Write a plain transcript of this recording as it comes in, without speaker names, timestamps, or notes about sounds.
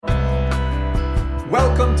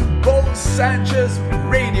Welcome to Bo Sanchez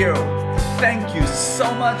Radio. Thank you so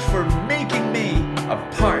much for making me a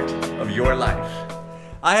part of your life.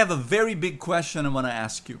 I have a very big question I want to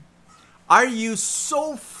ask you. Are you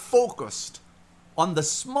so focused on the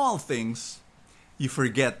small things you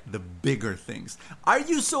forget the bigger things? Are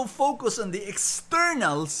you so focused on the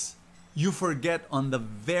externals you forget on the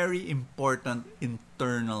very important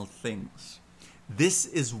internal things? This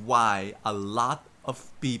is why a lot of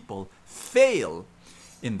people fail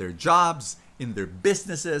in their jobs, in their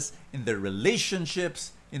businesses, in their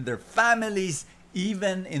relationships, in their families,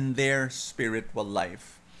 even in their spiritual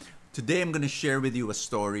life. Today I'm going to share with you a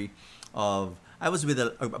story of, I was with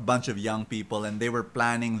a bunch of young people and they were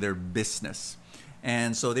planning their business.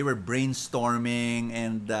 And so they were brainstorming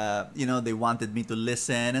and, they wanted me to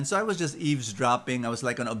listen. And so I was just eavesdropping. I was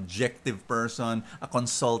like an objective person, a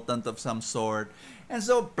consultant of some sort. And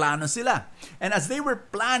so plano sila. And as they were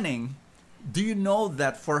planning, do you know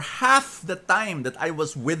that for half the time that I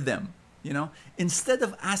was with them, instead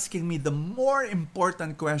of asking me the more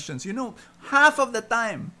important questions, half of the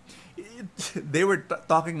time, they were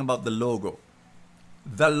talking about the logo,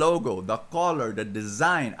 the color, the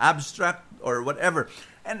design, abstract or whatever.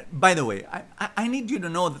 And by the way, I need you to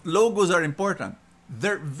know that logos are important.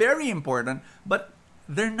 They're very important, but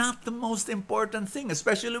they're not the most important thing,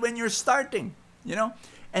 especially when you're starting,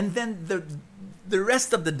 And then the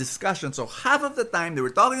rest of the discussion, so half of the time they were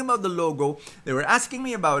talking about the logo, they were asking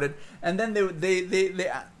me about it, and then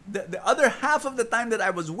the other half of the time that I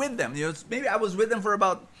was with them, maybe I was with them for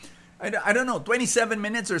about, I don't know, 27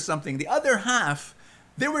 minutes or something. The other half,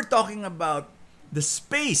 they were talking about the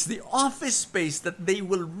space, the office space that they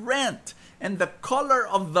will rent, and the color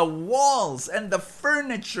of the walls and the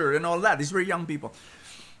furniture and all that. These were young people.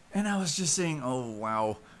 And I was just saying, oh,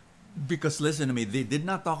 wow. Because listen to me, they did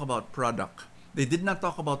not talk about product. They did not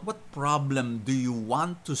talk about what problem do you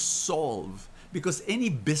want to solve. Because any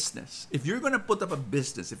business, if you're going to put up a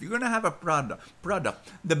business, if you're going to have a product,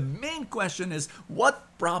 the main question is, what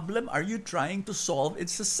problem are you trying to solve in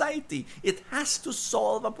society? It has to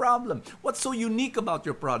solve a problem. What's so unique about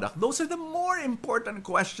your product? Those are the more important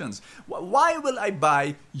questions. Why will I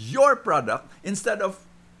buy your product instead of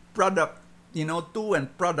product 2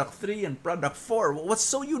 and product 3 and product 4? What's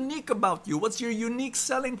so unique about you? What's your unique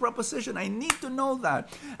selling proposition? I need to know that.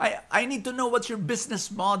 I need to know what's your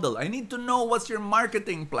business model. I need to know what's your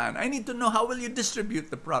marketing plan. I need to know how will you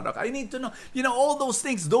distribute the product. I need to know, all those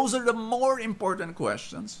things. Those are the more important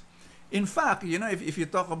questions. In fact, if you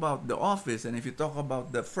talk about the office and if you talk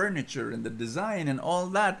about the furniture and the design and all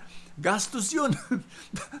that, gastos yun.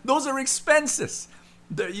 Those are expenses.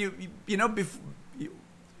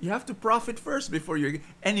 You have to profit first before you...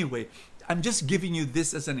 Anyway, I'm just giving you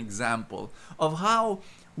this as an example of how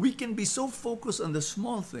we can be so focused on the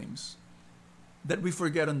small things that we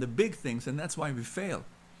forget on the big things, and that's why we fail.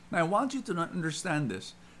 Now, I want you to understand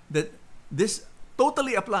this, that this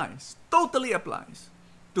totally applies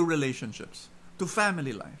to relationships, to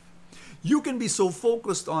family life. You can be so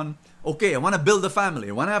focused on, okay, I want to build a family.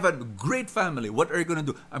 I want to have a great family. What are you going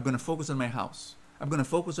to do? I'm going to focus on my house. I'm going to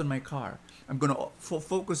focus on my car. I'm going to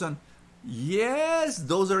focus on... Yes,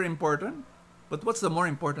 those are important. But what's the more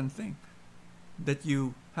important thing? That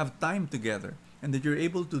you have time together and that you're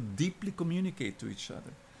able to deeply communicate to each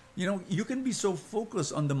other. You can be so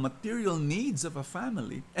focused on the material needs of a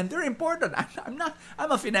family, and they're important.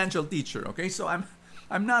 I'm a financial teacher, okay? So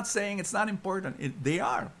I'm not saying it's not important. They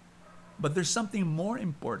are. But there's something more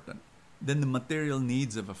important than the material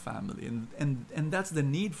needs of a family. And that's the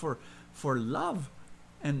need for love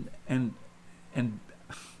and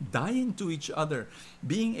dying to each other,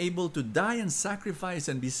 being able to die and sacrifice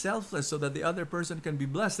and be selfless so that the other person can be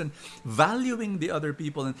blessed, and valuing the other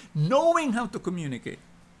people and knowing how to communicate,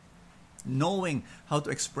 knowing how to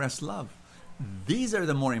express love. These are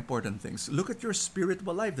the more important things. Look at your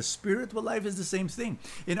spiritual life. The spiritual life is the same thing.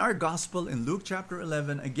 In our gospel, in Luke chapter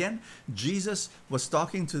 11, again, Jesus was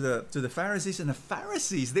talking to the Pharisees, and the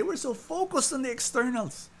Pharisees, they were so focused on the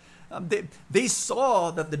externals. They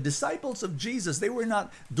saw that the disciples of Jesus, they were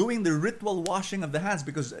not doing the ritual washing of the hands,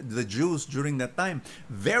 because the Jews during that time,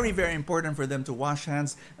 very, very important for them to wash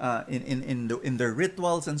hands in their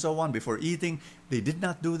rituals and so on before eating. They did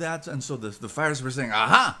not do that. And so the Pharisees were saying,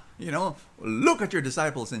 aha, look at your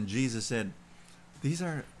disciples. And Jesus said, these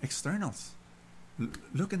are externals.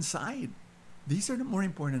 Look inside. These are the more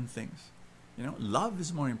important things. Love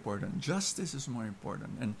is more important. Justice is more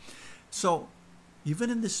important. And so,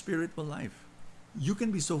 even in the spiritual life, you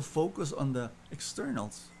can be so focused on the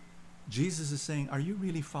externals. Jesus is saying, are you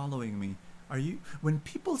really following me? When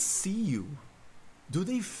people see you, do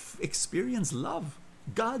they experience love?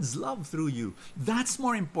 God's love through you. That's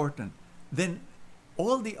more important than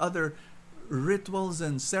all the other rituals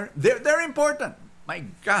and they're important. My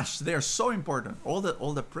gosh, they're so important. All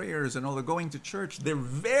the prayers and all the going to church, they're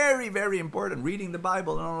very, very important. Reading the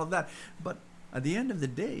Bible and all of that. But at the end of the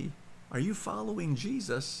day, are you following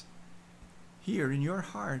Jesus here in your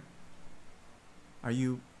heart?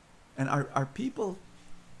 Are people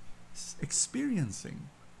experiencing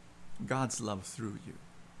God's love through you?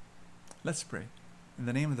 Let's pray. In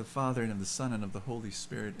the name of the Father, and of the Son, and of the Holy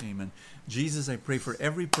Spirit, amen. Jesus, I pray for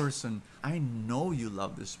every person. I know you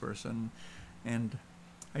love this person, and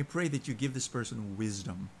I pray that you give this person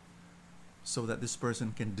wisdom so that this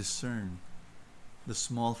person can discern the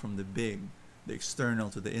small from the big, the external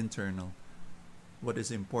to the internal, what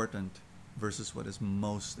is important versus what is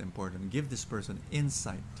most important. Give this person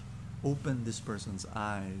insight. Open this person's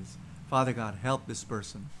eyes. Father God, help this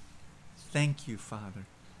person. Thank you, Father.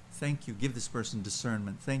 Thank you. Give this person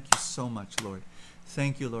discernment. Thank you so much, Lord.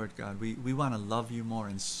 Thank you, Lord God. We want to love you more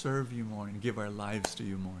and serve you more and give our lives to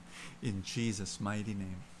you more. In Jesus' mighty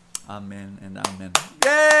name. Amen and amen.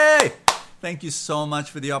 Yay! Thank you so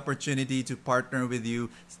much for the opportunity to partner with you.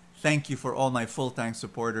 Thank you for all my full-time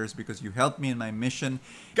supporters because you helped me in my mission.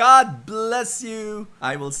 God bless you.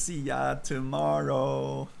 I will see ya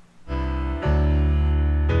tomorrow.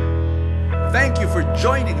 Thank you for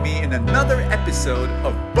joining me in another episode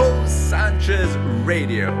of Bo Sanchez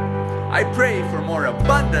Radio. I pray for more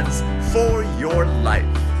abundance for your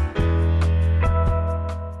life.